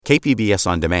KPBS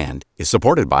On Demand is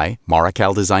supported by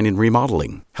Marroccal Design and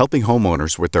Remodeling, helping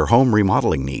homeowners with their home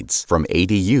remodeling needs. From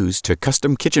ADUs to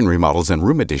custom kitchen remodels and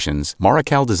room additions,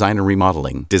 Marroccal Design and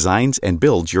Remodeling designs and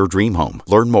builds your dream home.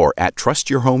 Learn more at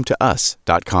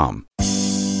trustyourhometous.com.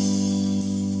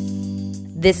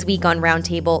 This week on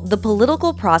Roundtable, the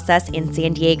political process in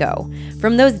San Diego.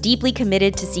 From those deeply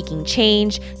committed to seeking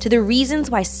change to the reasons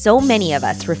why so many of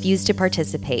us refuse to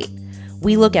participate.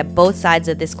 We look at both sides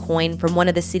of this coin from one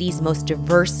of the city's most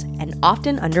diverse and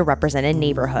often underrepresented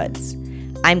neighborhoods.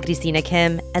 I'm Christina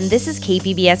Kim, and this is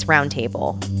KPBS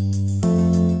Roundtable.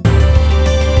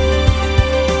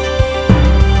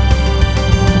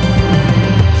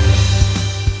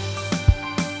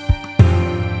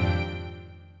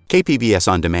 KPBS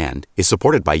On Demand is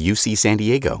supported by UC San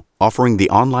Diego, offering the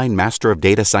online Master of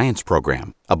Data Science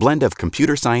program, a blend of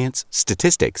computer science,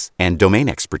 statistics, and domain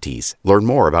expertise. Learn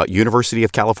more about University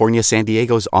of California San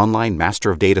Diego's online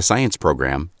Master of Data Science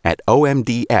program at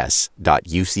omds.ucsd.edu.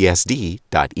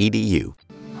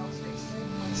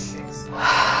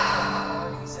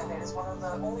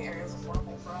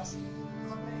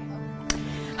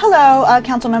 Hello,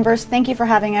 council members. Thank you for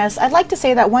having us. I'd like to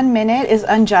say that 1 minute is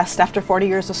unjust after 40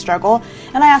 years of struggle,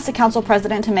 and I ask the council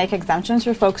president to make exemptions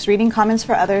for folks reading comments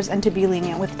for others and to be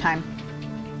lenient with time.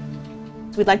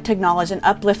 We'd like to acknowledge and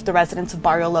uplift the residents of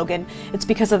Barrio Logan. It's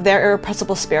because of their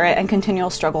irrepressible spirit and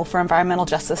continual struggle for environmental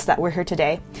justice that we're here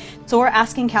today. So we're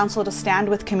asking council to stand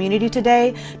with community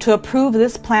today to approve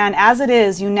this plan as it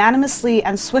is, unanimously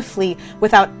and swiftly,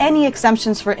 without any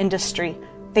exemptions for industry.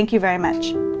 Thank you very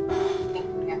much.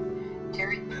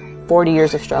 40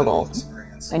 years of struggle,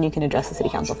 and you can address the city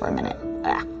council for a minute.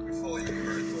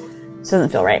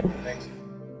 Doesn't feel right.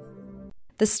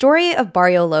 The story of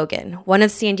Barrio Logan, one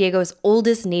of San Diego's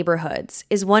oldest neighborhoods,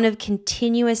 is one of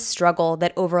continuous struggle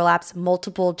that overlaps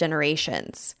multiple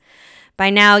generations. By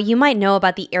now, you might know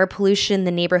about the air pollution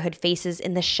the neighborhood faces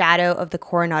in the shadow of the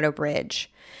Coronado Bridge.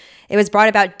 It was brought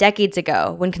about decades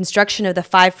ago when construction of the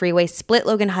 5 freeway split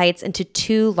Logan Heights into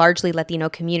 2 largely Latino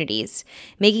communities,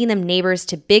 making them neighbors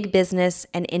to big business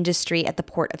and industry at the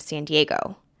Port of San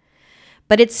Diego.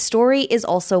 But its story is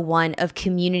also one of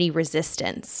community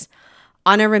resistance.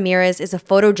 Ana Ramirez is a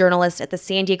photojournalist at the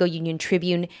San Diego Union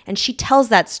Tribune, and she tells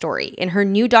that story in her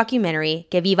new documentary,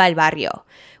 Que Viva el Barrio,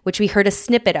 which we heard a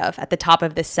snippet of at the top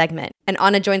of this segment. And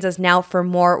Ana joins us now for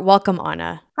more. Welcome,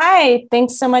 Ana. Hi,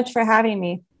 thanks so much for having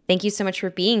me. Thank you so much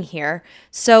for being here.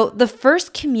 So the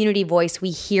first community voice we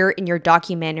hear in your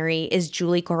documentary is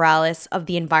Julie Corrales of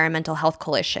the Environmental Health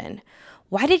Coalition.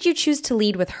 Why did you choose to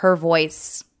lead with her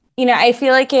voice? I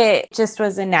feel like it just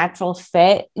was a natural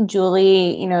fit.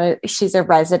 Julie, she's a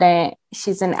resident,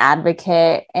 she's an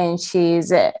advocate, and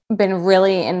she's been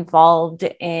really involved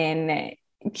in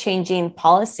changing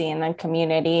policy in the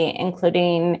community,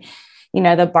 including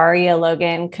the Barrio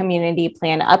Logan Community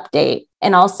Plan update.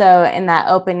 And also in that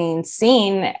opening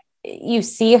scene, you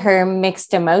see her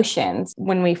mixed emotions.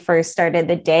 When we first started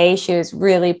the day, she was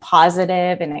really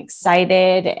positive and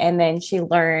excited. And then she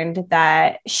learned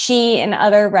that she and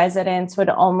other residents would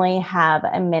only have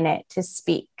a minute to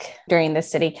speak during the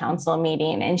city council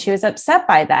meeting. And she was upset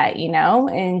by that,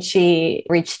 and she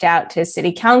reached out to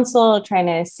city council trying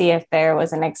to see if there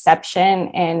was an exception,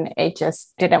 and it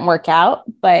just didn't work out.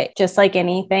 But just like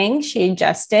anything, she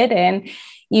adjusted, and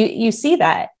you see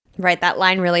that. Right. That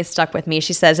line really stuck with me.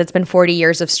 She says, it's been 40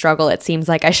 years of struggle. It seems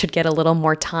like I should get a little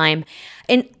more time.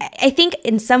 And I think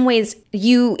in some ways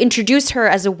you introduce her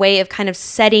as a way of kind of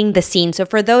setting the scene. So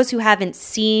for those who haven't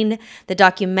seen the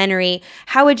documentary,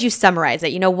 how would you summarize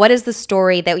it? What is the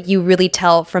story that you really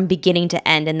tell from beginning to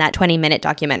end in that 20-minute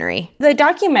documentary? The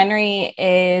documentary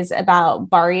is about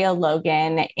Barrio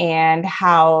Logan and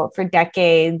how for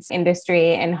decades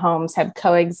industry and homes have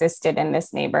coexisted in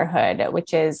this neighborhood,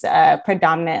 which is a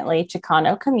predominantly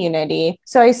Chicano community.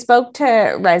 So I spoke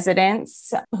to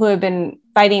residents who have been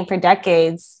fighting for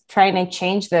decades, trying to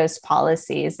change those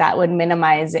policies that would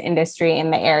minimize industry in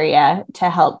the area to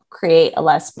help create a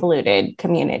less polluted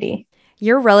community.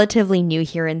 You're relatively new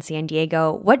here in San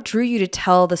Diego. What drew you to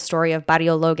tell the story of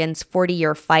Barrio Logan's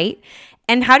 40-year fight?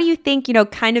 And how do you think,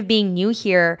 kind of being new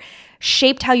here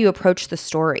shaped how you approach the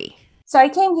story? So I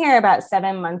came here about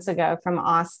 7 months ago from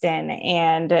Austin,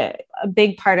 and a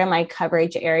big part of my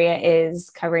coverage area is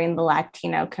covering the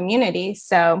Latino community.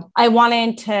 So I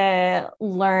wanted to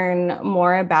learn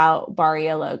more about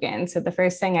Barrio Logan. So the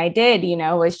first thing I did,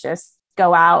 was just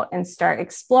go out and start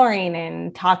exploring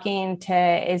and talking to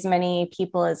as many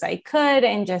people as I could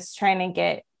and just trying to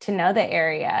get to know the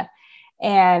area.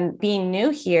 And being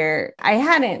new here, I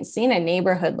hadn't seen a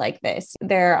neighborhood like this.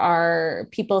 There are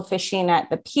people fishing at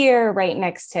the pier right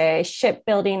next to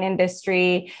shipbuilding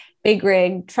industry. Big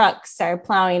rig trucks are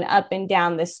plowing up and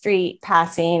down the street,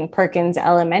 passing Perkins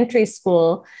Elementary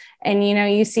School. And,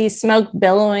 you see smoke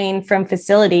billowing from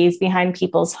facilities behind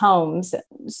people's homes.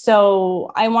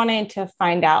 So I wanted to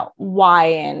find out why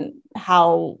and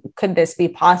how could this be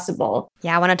possible?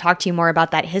 Yeah, I want to talk to you more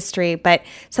about that history, but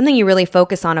something you really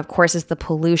focus on, of course, is the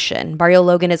pollution. Barrio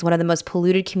Logan is one of the most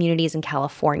polluted communities in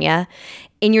California.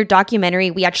 In your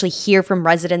documentary, we actually hear from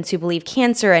residents who believe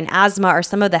cancer and asthma are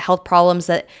some of the health problems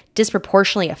that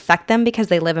disproportionately affect them because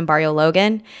they live in Barrio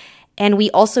Logan. And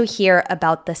we also hear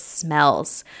about the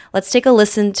smells. Let's take a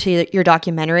listen to your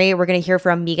documentary. We're going to hear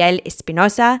from Miguel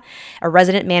Espinosa, a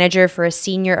resident manager for a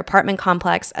senior apartment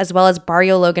complex, as well as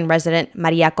Barrio Logan resident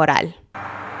Maria Corral.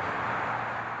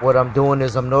 What I'm doing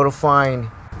is I'm notifying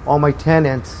all my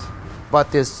tenants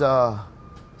about this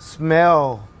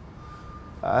smell.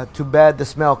 Too bad the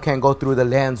smell can't go through the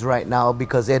lens right now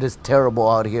because it is terrible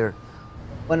out here.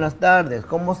 Buenas tardes,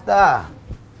 ¿cómo está?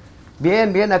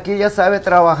 Bien, aquí ya sabe,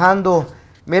 trabajando.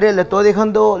 Mire, le estoy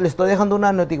dejando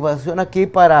una notificación aquí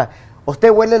para...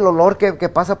 ¿Usted huele el olor que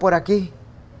pasa por aquí?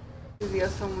 Los días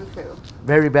son muy feos.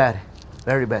 Very bad.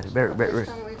 Very.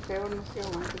 Está muy feo, no se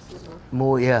aguanta ese olor.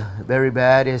 Muy, very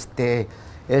bad.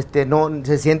 No,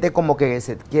 se siente como que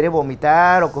se quiere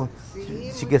vomitar o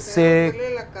Sí, she muy gets feo, sick,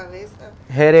 duele la cabeza.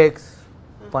 headaches,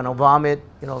 wanna vomit,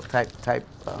 type.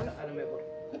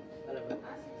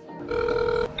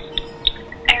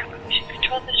 Air Pollution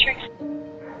Control District.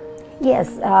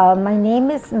 Yes, my name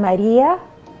is Maria,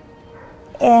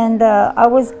 and I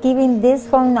was given this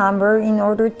phone number in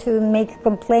order to make a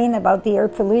complaint about the air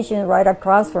pollution right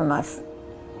across from us.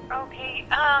 Okay,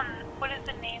 what is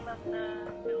the name of the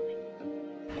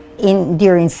building?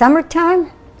 During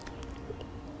summertime,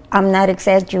 I'm not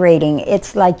exaggerating.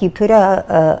 It's like you put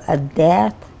a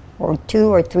death or 2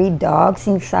 or 3 dogs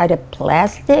inside of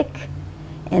plastic,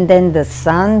 and then the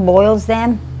sun boils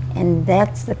them, and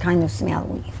that's the kind of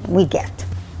smell we get.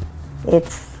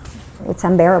 It's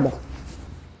unbearable.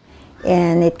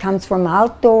 And it comes from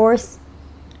outdoors,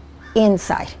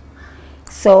 inside.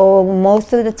 So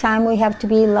most of the time we have to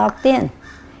be locked in.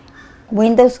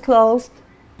 Windows closed,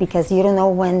 because you don't know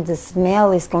when the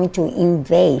smell is going to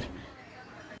invade.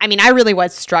 I mean, I really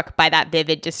was struck by that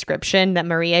vivid description that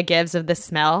Maria gives of the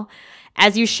smell.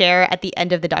 As you share at the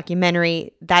end of the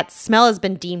documentary, that smell has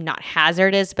been deemed not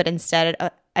hazardous, but instead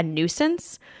a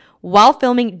nuisance. While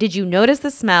filming, did you notice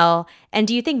the smell? And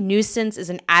do you think nuisance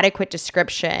is an adequate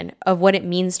description of what it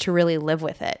means to really live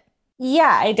with it?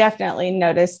 Yeah, I definitely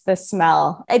noticed the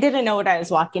smell. I didn't know what I was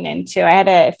walking into. I had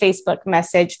a Facebook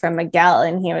message from Miguel,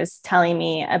 and he was telling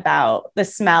me about the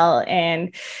smell.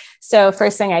 And so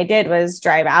first thing I did was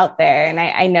drive out there, and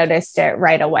I noticed it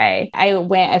right away. I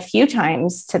went a few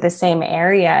times to the same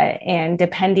area, and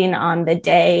depending on the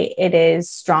day, it is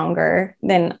stronger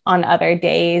than on other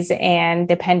days. And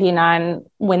depending on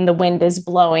when the wind is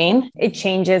blowing, it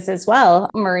changes as well.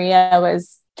 Maria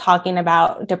was talking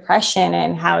about depression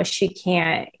and how she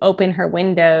can't open her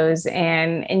windows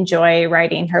and enjoy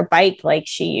riding her bike like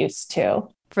she used to.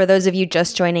 For those of you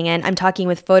just joining in, I'm talking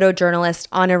with photojournalist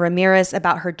Ana Ramirez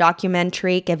about her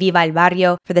documentary Que Viva el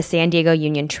Barrio for the San Diego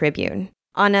Union Tribune.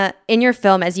 Ana, in your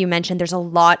film, as you mentioned, there's a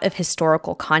lot of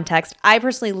historical context. I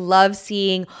personally love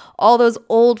seeing all those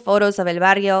old photos of El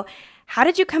Barrio. How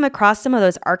did you come across some of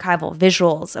those archival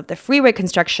visuals of the freeway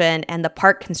construction and the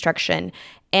park construction?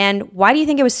 And why do you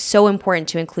think it was so important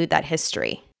to include that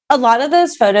history? A lot of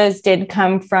those photos did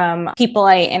come from people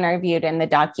I interviewed in the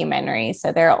documentary.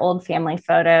 So they're old family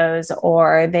photos,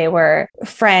 or they were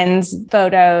friends'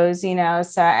 photos,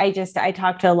 So I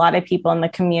talked to a lot of people in the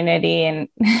community, and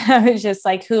I was just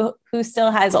like, who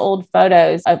still has old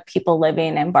photos of people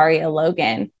living in Barrio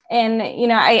Logan? And,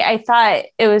 I thought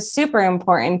it was super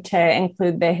important to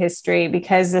include the history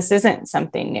because this isn't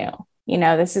something new.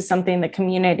 This is something the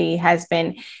community has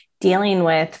been dealing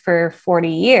with for 40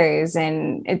 years.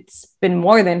 And it's been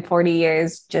more than 40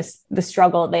 years, just the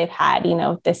struggle they've had,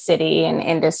 the city and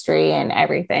industry and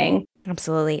everything.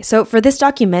 Absolutely. So for this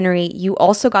documentary, you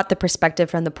also got the perspective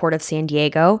from the Port of San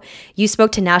Diego. You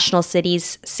spoke to National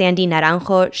City's Sandy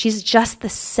Naranjo. She's just the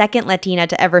second Latina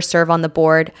to ever serve on the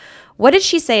board. What did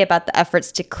she say about the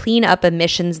efforts to clean up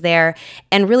emissions there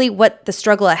and really what the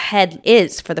struggle ahead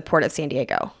is for the Port of San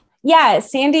Diego? Yeah,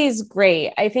 Sandy's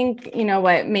great. I think,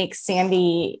 what makes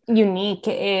Sandy unique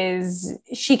is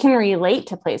she can relate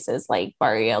to places like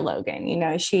Barrio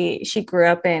Logan. She grew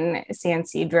up in San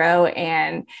Ysidro,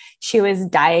 and she was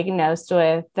diagnosed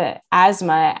with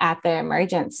asthma at the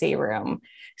emergency room.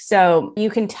 So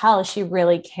you can tell she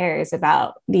really cares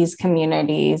about these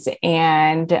communities,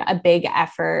 and a big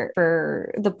effort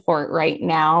for the port right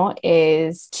now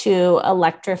is to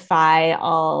electrify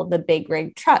all the big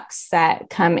rig trucks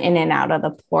that come in and out of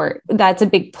the port. That's a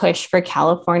big push for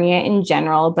California in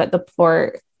general, but the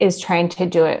port is trying to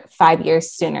do it 5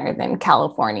 years sooner than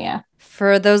California.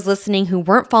 For those listening who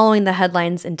weren't following the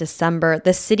headlines in December,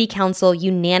 the City Council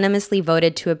unanimously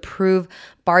voted to approve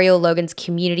Barrio Logan's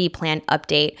community plan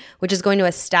update, which is going to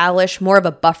establish more of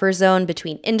a buffer zone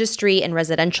between industry and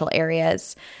residential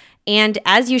areas. And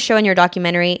as you show in your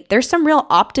documentary, there's some real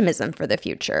optimism for the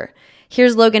future.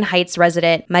 Here's Logan Heights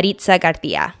resident Maritza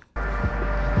Garcia.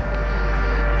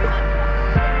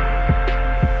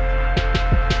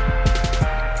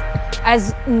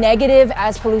 As negative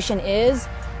as pollution is,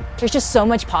 there's just so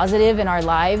much positive in our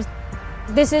lives.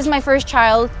 This is my first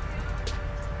child.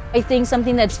 I think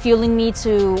something that's fueling me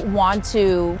to want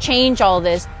to change all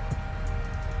this,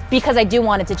 because I do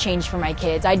want it to change for my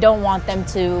kids. I don't want them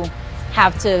to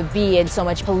have to be in so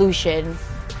much pollution.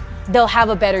 They'll have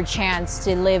a better chance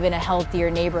to live in a healthier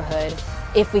neighborhood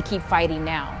if we keep fighting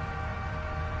now.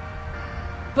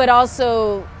 But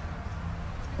also,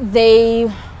 they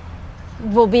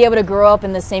will be able to grow up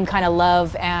in the same kind of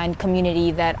love and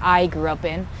community that I grew up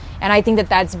in. And I think that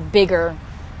that's bigger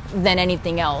than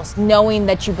anything else. Knowing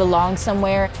that you belong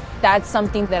somewhere, that's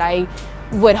something that I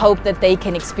would hope that they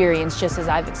can experience just as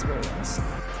I've experienced.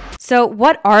 So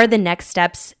what are the next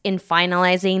steps in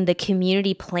finalizing the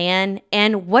community plan,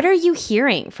 and what are you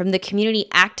hearing from the community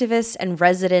activists and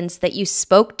residents that you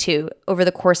spoke to over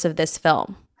the course of this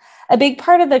film? A big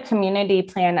part of the community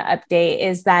plan update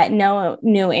is that no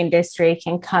new industry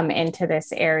can come into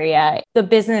this area. The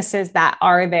businesses that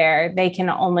are there, they can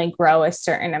only grow a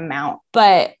certain amount.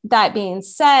 But that being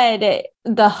said,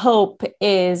 the hope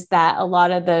is that a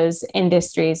lot of those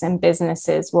industries and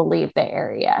businesses will leave the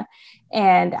area.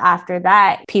 And after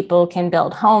that, people can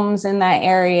build homes in that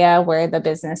area where the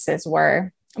businesses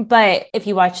were. But if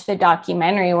you watch the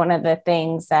documentary, one of the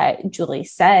things that Julie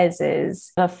says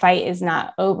is the fight is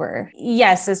not over.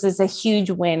 Yes, this is a huge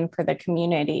win for the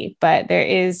community, but there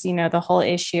is, the whole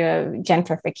issue of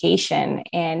gentrification.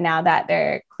 And now that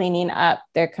they're cleaning up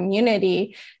their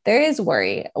community, there is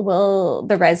worry. Will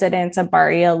the residents of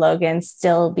Barrio Logan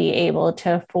still be able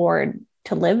to afford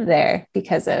to live there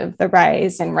because of the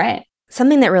rise in rent?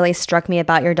 Something that really struck me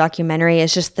about your documentary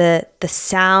is just the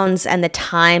sounds and the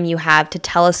time you have to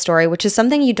tell a story, which is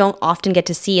something you don't often get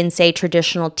to see in, say,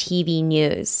 traditional TV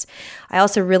news. I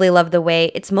also really love the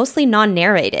way it's mostly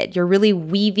non-narrated. You're really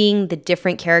weaving the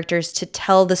different characters to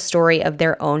tell the story of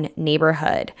their own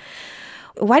neighborhood.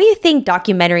 Why do you think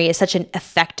documentary is such an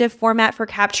effective format for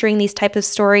capturing these types of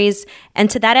stories? And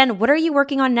to that end, what are you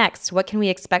working on next? What can we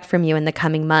expect from you in the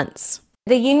coming months?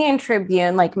 The Union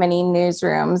Tribune, like many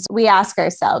newsrooms, we ask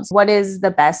ourselves, what is the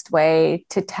best way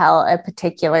to tell a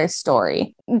particular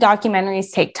story?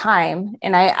 Documentaries take time,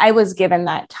 and I was given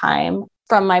that time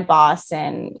from my boss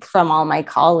and from all my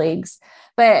colleagues.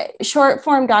 But short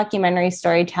form documentary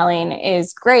storytelling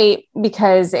is great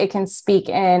because it can speak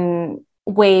in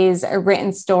ways a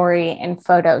written story and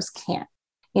photos can't.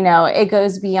 It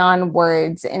goes beyond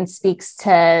words and speaks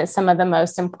to some of the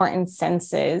most important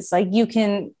senses. Like you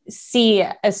can see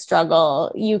a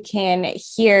struggle, you can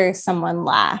hear someone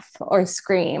laugh or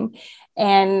scream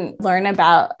and learn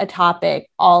about a topic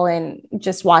all in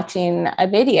just watching a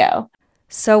video.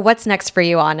 So what's next for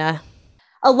you, Anna?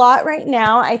 A lot right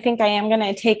now. I think I am going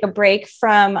to take a break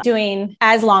from doing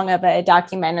as long of a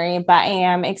documentary, but I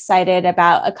am excited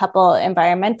about a couple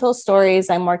environmental stories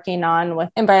I'm working on with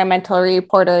environmental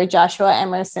reporter Joshua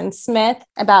Emerson Smith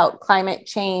about climate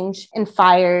change and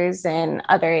fires and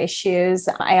other issues.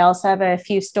 I also have a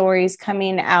few stories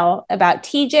coming out about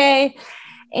TJ,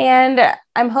 and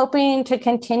I'm hoping to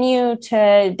continue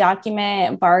to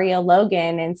document Barrio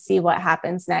Logan and see what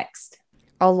happens next.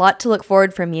 A lot to look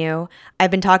forward from you.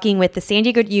 I've been talking with the San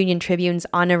Diego Union Tribune's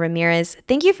Ana Ramirez.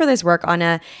 Thank you for this work,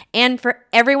 Ana. And for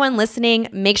everyone listening,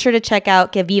 make sure to check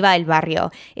out Que Viva el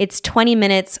Barrio. It's 20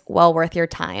 minutes, well worth your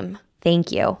time.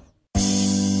 Thank you.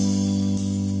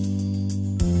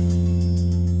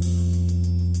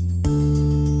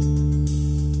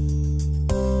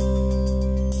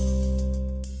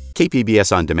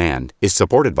 KPBS On Demand is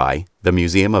supported by the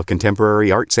Museum of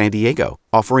Contemporary Art San Diego,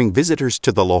 offering visitors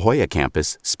to the La Jolla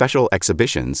campus special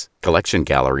exhibitions, collection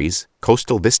galleries,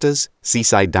 coastal vistas,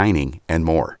 seaside dining, and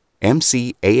more.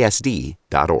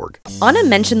 MCASD.org. Ana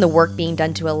mentioned the work being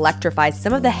done to electrify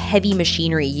some of the heavy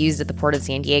machinery used at the Port of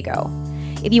San Diego.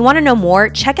 If you want to know more,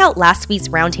 check out last week's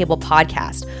Roundtable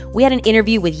podcast. We had an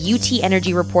interview with UT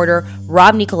Energy reporter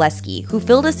Rob Nikolewski, who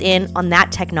filled us in on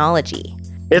that technology.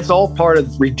 It's all part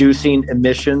of reducing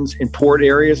emissions in port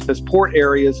areas, because port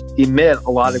areas emit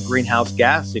a lot of greenhouse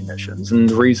gas emissions. And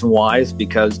the reason why is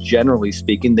because, generally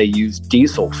speaking, they use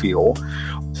diesel fuel.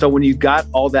 So when you've got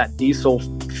all that diesel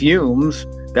fumes,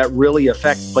 that really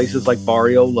affects places like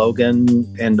Barrio, Logan,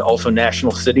 and also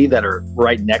National City that are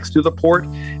right next to the port.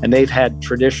 And they've had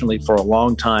traditionally for a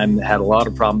long time had a lot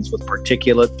of problems with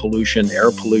particulate pollution,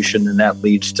 air pollution, and that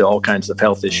leads to all kinds of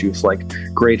health issues like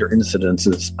greater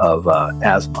incidences of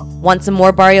asthma. Want some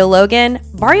more Barrio Logan?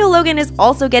 Barrio Logan is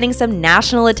also getting some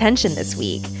national attention this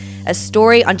week. A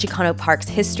story on Chicano Park's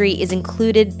history is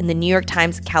included in the New York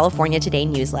Times California Today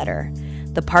newsletter.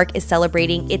 The park is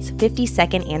celebrating its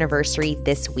 52nd anniversary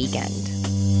this weekend.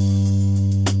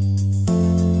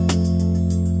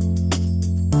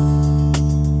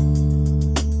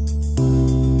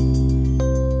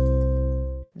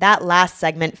 That last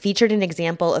segment featured an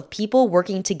example of people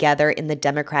working together in the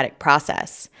democratic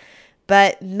process.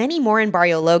 But many more in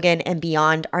Barrio Logan and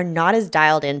beyond are not as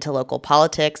dialed into local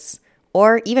politics,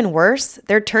 or even worse,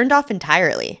 they're turned off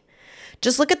entirely.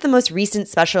 Just look at the most recent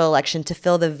special election to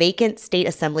fill the vacant state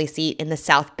assembly seat in the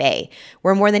South Bay,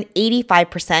 where more than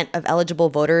 85% of eligible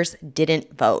voters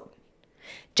didn't vote.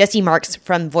 Jesse Marks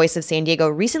from Voice of San Diego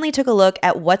recently took a look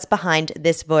at what's behind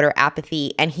this voter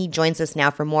apathy, and he joins us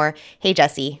now for more. Hey,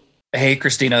 Jesse. Hey,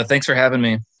 Christina. Thanks for having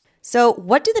me. So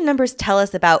what do the numbers tell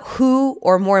us about who,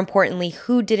 or more importantly,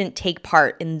 who didn't take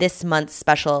part in this month's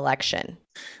special election?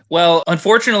 Well,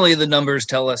 unfortunately, the numbers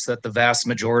tell us that the vast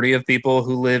majority of people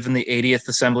who live in the 80th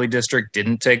Assembly District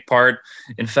didn't take part.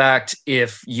 In fact,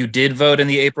 if you did vote in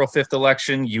the April 5th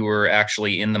election, you were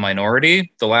actually in the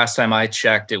minority. The last time I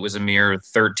checked, it was a mere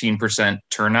 13%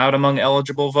 turnout among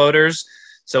eligible voters.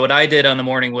 So what I did on the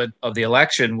morning of the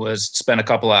election was spend a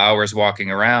couple of hours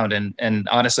walking around. And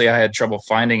honestly, I had trouble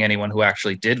finding anyone who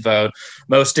actually did vote.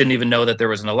 Most didn't even know that there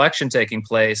was an election taking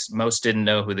place. Most didn't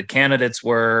know who the candidates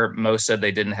were. Most said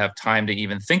they didn't have time to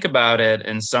even think about it.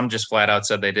 And some just flat out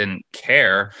said they didn't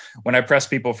care. When I pressed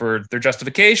people for their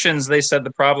justifications, they said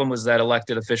the problem was that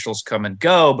elected officials come and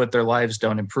go, but their lives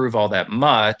don't improve all that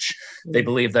much. They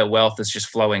believe that wealth is just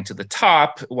flowing to the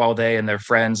top while they and their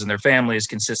friends and their families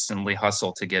consistently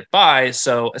hustle to get by.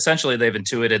 So essentially, they've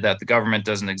intuited that the government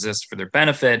doesn't exist for their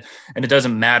benefit, and it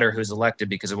doesn't matter who's elected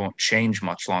because it won't change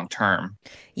much long term.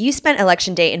 You spent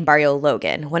election day in Barrio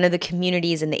Logan, one of the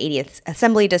communities in the 80th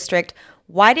Assembly District.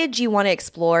 Why did you want to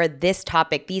explore this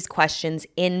topic, these questions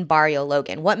in Barrio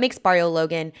Logan? What makes Barrio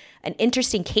Logan an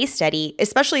interesting case study,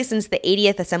 especially since the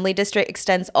 80th Assembly District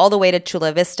extends all the way to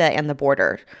Chula Vista and the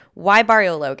border? Why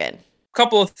Barrio Logan? A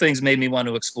couple of things made me want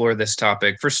to explore this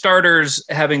topic. For starters,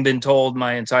 having been told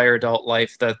my entire adult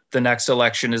life that the next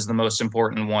election is the most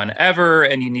important one ever,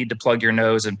 and you need to plug your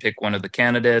nose and pick one of the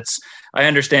candidates, I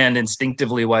understand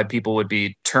instinctively why people would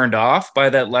be turned off by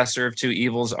that lesser of two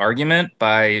evils argument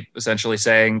by essentially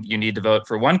saying you need to vote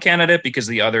for one candidate because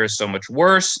the other is so much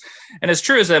worse. And as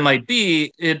true as that might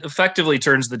be, it effectively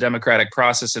turns the democratic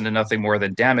process into nothing more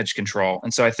than damage control.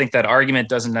 And so I think that argument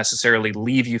doesn't necessarily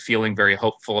leave you feeling very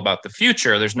hopeful about the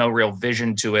future. There's no real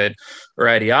vision to it or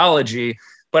ideology.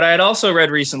 But I had also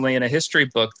read recently in a history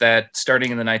book that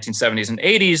starting in the 1970s and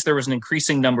 80s, there was an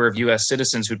increasing number of U.S.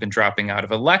 citizens who'd been dropping out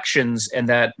of elections, and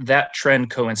that trend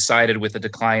coincided with a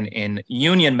decline in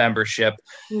union membership.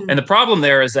 And the problem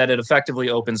there is that it effectively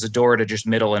opens the door to just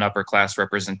middle and upper class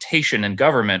representation in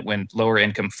government when lower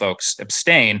income folks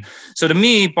abstain. So to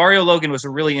me, Barrio Logan was a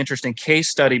really interesting case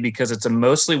study because it's a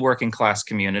mostly working class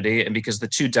community, and because the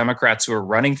two Democrats who were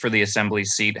running for the assembly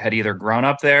seat had either grown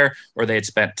up there or they had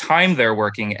spent time there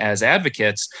working as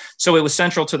advocates. So it was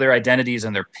central to their identities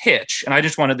and their pitch. And I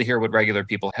just wanted to hear what regular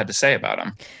people had to say about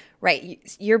them.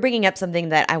 Right. You're bringing up something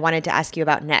that I wanted to ask you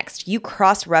about next. You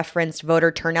cross-referenced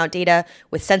voter turnout data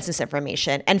with census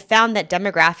information and found that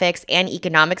demographics and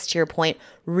economics, to your point,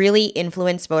 really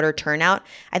influence voter turnout.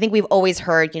 I think we've always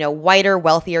heard, whiter,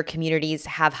 wealthier communities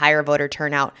have higher voter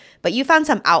turnout, but you found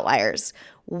some outliers.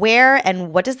 Where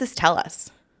and what does this tell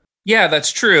us? Yeah,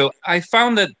 that's true. I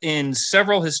found that in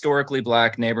several historically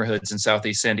Black neighborhoods in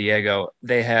Southeast San Diego,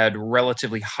 they had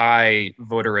relatively high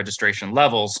voter registration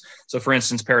levels. So for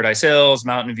instance, Paradise Hills,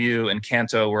 Mountain View, and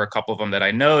Canto were a couple of them that I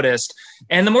noticed.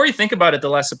 And the more you think about it, the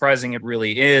less surprising it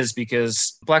really is,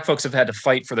 because Black folks have had to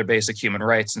fight for their basic human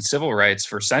rights and civil rights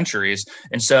for centuries.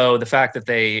 And so the fact that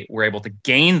they were able to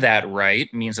gain that right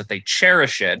means that they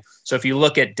cherish it. So if you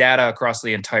look at data across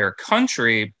the entire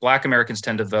country, Black Americans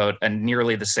tend to vote at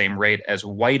nearly the same same rate as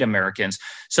white Americans.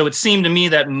 So it seemed to me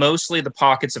that mostly the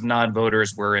pockets of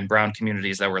non-voters were in brown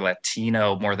communities that were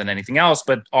Latino more than anything else,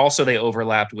 but also they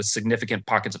overlapped with significant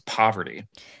pockets of poverty.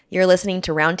 You're listening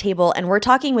to Roundtable, and we're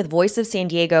talking with Voice of San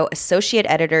Diego Associate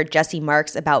Editor Jesse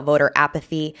Marks about voter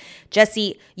apathy.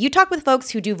 Jesse, you talk with folks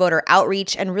who do voter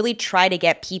outreach and really try to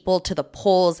get people to the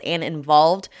polls and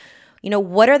involved.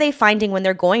 What are they finding when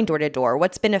they're going door to door?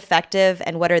 What's been effective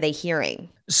and what are they hearing?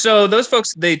 So those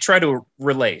folks, they try to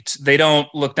relate. They don't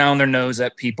look down their nose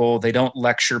at people. They don't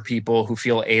lecture people who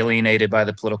feel alienated by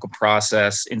the political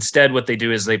process. Instead, what they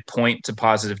do is they point to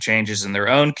positive changes in their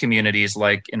own communities,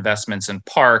 like investments in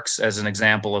parks, as an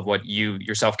example of what you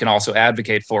yourself can also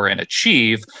advocate for and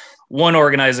achieve. One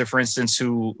organizer, for instance,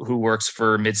 who works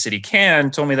for Mid-City Can,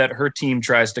 told me that her team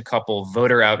tries to couple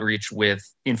voter outreach with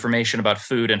information about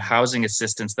food and housing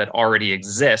assistance that already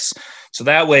exists. So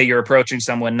that way you're approaching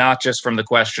someone not just from the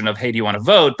question of, hey, do you want to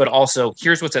vote, but also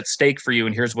here's what's at stake for you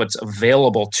and here's what's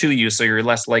available to you, so you're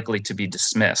less likely to be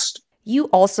dismissed. You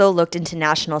also looked into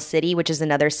National City, which is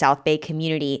another South Bay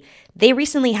community. They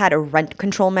recently had a rent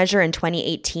control measure in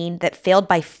 2018 that failed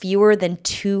by fewer than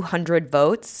 200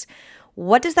 votes.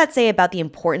 What does that say about the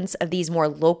importance of these more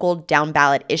local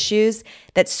down-ballot issues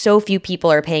that so few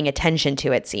people are paying attention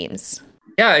to, it seems?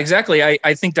 Yeah, exactly.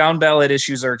 I think down-ballot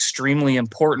issues are extremely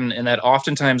important in that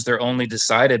oftentimes they're only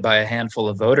decided by a handful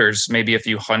of voters, maybe a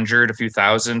few hundred, a few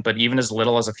thousand, but even as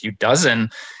little as a few dozen.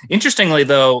 Interestingly,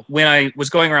 though, when I was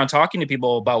going around talking to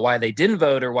people about why they didn't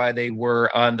vote or why they were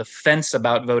on the fence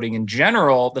about voting in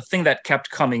general, the thing that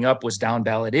kept coming up was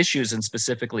down-ballot issues and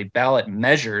specifically ballot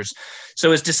measures.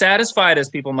 So as dissatisfied as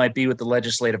people might be with the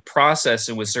legislative process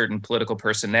and with certain political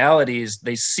personalities,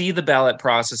 they see the ballot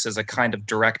process as a kind of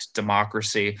direct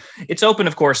democracy. It's open,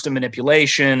 of course, to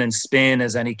manipulation and spin,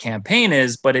 as any campaign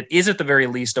is, but it is at the very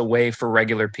least a way for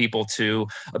regular people to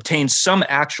obtain some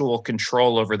actual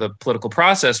control over the political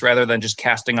process rather than just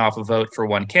casting off a vote for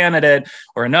one candidate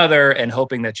or another and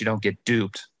hoping that you don't get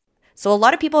duped. So a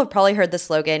lot of people have probably heard the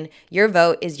slogan, your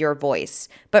vote is your voice.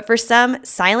 But for some,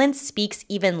 silence speaks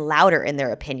even louder in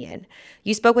their opinion.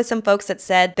 You spoke with some folks that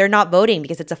said they're not voting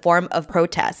because it's a form of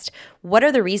protest. What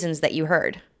are the reasons that you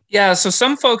heard? Yeah, so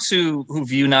some folks who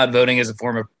view not voting as a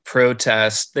form of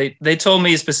protest, they told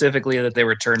me specifically that they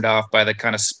were turned off by the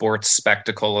kind of sports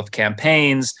spectacle of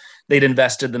campaigns. They'd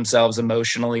invested themselves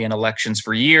emotionally in elections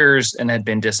for years and had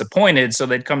been disappointed. So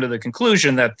they'd come to the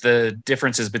conclusion that the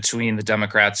differences between the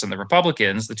Democrats and the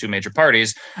Republicans, the two major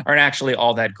parties, aren't actually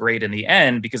all that great in the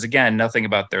end, because again, nothing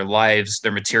about their lives,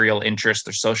 their material interests,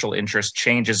 their social interest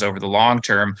changes over the long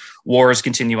term. Wars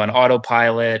continue on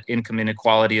autopilot. Income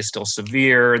inequality is still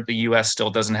severe. The US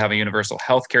still doesn't have a universal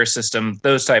healthcare system,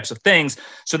 those types of things.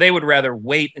 So they would rather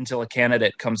wait until a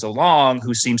candidate comes along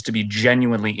who seems to be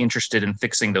genuinely interested in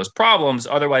fixing those problems.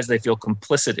 Otherwise, they feel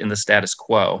complicit in the status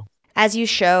quo. As you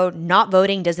showed, not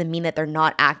voting doesn't mean that they're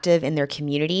not active in their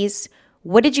communities.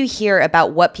 What did you hear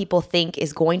about what people think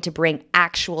is going to bring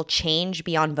actual change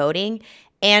beyond voting?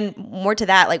 And more to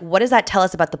that, what does that tell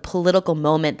us about the political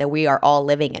moment that we are all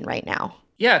living in right now?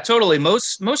 Yeah, totally.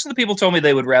 Most of the people told me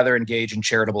they would rather engage in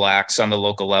charitable acts on the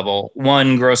local level.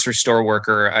 One grocery store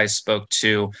worker I spoke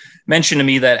to mentioned to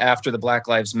me that after the Black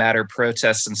Lives Matter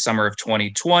protests in summer of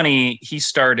 2020, he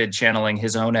started channeling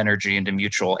his own energy into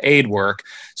mutual aid work.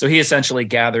 So he essentially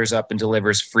gathers up and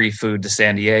delivers free food to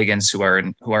San Diegans who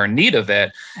are in need of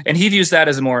it. And he views that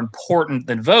as more important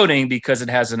than voting because it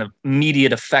has an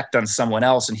immediate effect on someone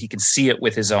else and he can see it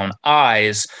with his own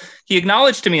eyes. He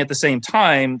acknowledged to me at the same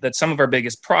time that some of our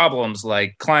biggest problems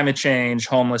like climate change,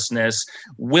 homelessness,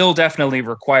 will definitely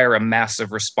require a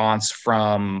massive response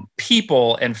from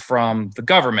people and from the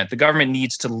government. The government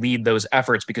needs to lead those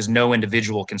efforts because no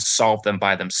individual can solve them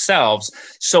by themselves.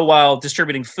 So while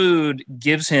distributing food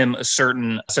gives him a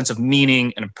certain sense of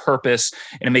meaning and a purpose,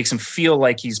 and it makes him feel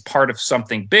like he's part of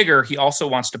something bigger, he also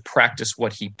wants to practice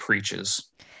what he preaches.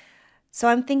 So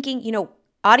I'm thinking,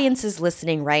 audiences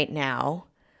listening right now,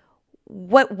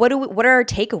 what are our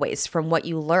takeaways from what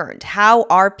you learned? How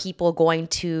are people going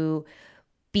to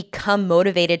become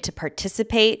motivated to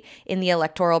participate in the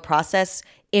electoral process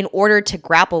in order to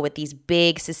grapple with these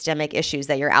big systemic issues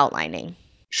that you're outlining?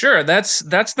 Sure. That's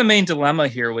the main dilemma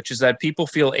here, which is that people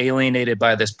feel alienated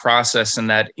by this process and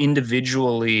that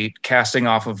individually casting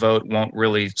off a vote won't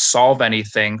really solve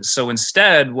anything. So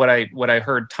instead, what I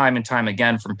heard time and time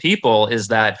again from people is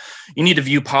that you need to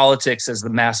view politics as the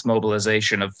mass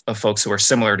mobilization of folks who are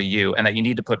similar to you, and that you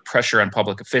need to put pressure on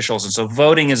public officials. And so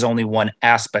voting is only one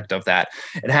aspect of that.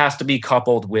 It has to be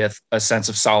coupled with a sense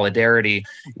of solidarity,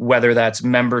 whether that's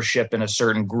membership in a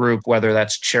certain group, whether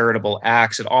that's charitable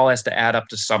acts. It all has to add up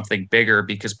to something bigger,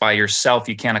 because by yourself,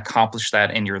 you can't accomplish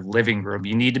that in your living room.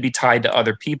 You need to be tied to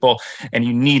other people, and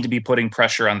you need to be putting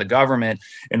pressure on the government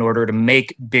in order to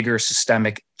make bigger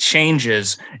systemic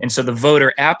changes. And so the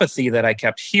voter apathy that I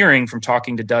kept hearing from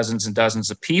talking to dozens and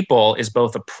dozens of people is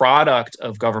both a product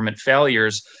of government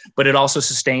failures, but it also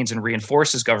sustains and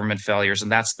reinforces government failures.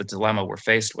 And that's the dilemma we're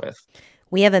faced with.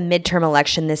 We have a midterm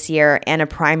election this year and a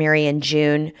primary in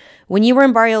June. When you were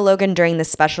in Barrio Logan during the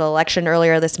special election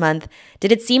earlier this month,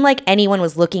 did it seem like anyone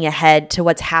was looking ahead to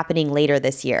what's happening later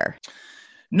this year?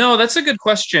 No, that's a good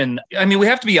question. I mean, we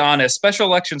have to be honest. Special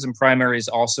elections and primaries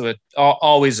also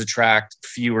always attract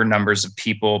fewer numbers of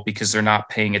people because they're not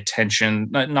paying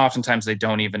attention. And oftentimes they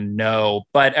don't even know.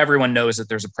 But everyone knows that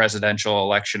there's a presidential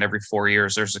election every 4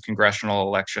 years. There's a congressional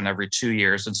election every 2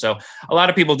 years. And so a lot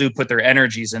of people do put their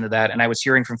energies into that. And I was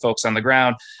hearing from folks on the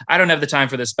ground, I don't have the time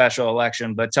for this special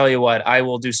election, but tell you what, I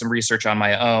will do some research on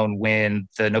my own when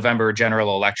the November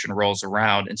general election rolls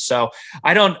around. And so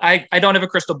I don't have a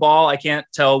crystal ball. I can't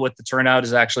tell what the turnout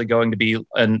is actually going to be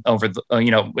over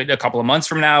a couple of months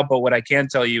from now. But what I can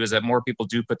tell you is that more people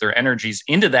do put their energies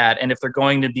into that. And if they're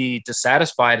going to be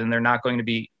dissatisfied and they're not going to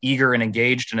be eager and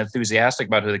engaged and enthusiastic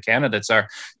about who the candidates are,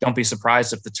 don't be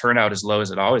surprised if the turnout is low as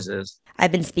it always is.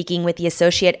 I've been speaking with the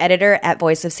associate editor at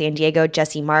Voice of San Diego,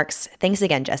 Jesse Marks. Thanks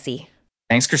again, Jesse.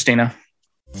 Thanks, Christina.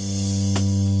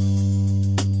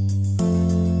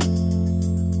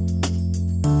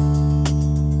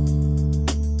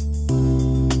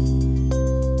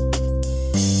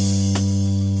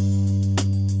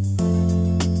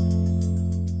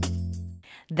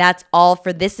 That's all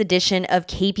for this edition of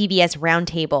KPBS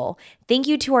Roundtable. Thank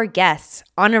you to our guests,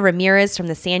 Ana Ramirez from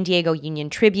the San Diego Union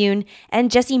Tribune and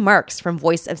Jesse Marks from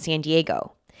Voice of San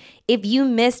Diego. If you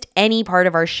missed any part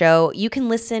of our show, you can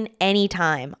listen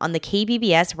anytime on the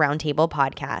KPBS Roundtable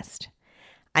podcast.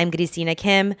 I'm Christina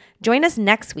Kim. Join us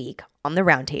next week on the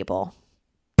Roundtable.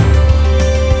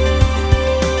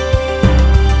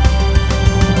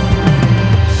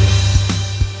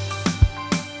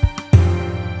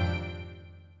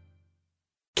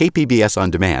 KPBS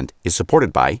On Demand is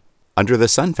supported by Under the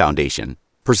Sun Foundation,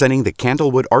 presenting the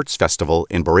Candlewood Arts Festival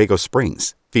in Borrego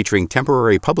Springs, featuring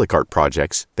temporary public art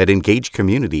projects that engage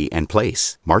community and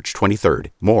place. March 23rd.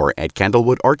 More at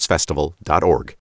candlewoodartsfestival.org.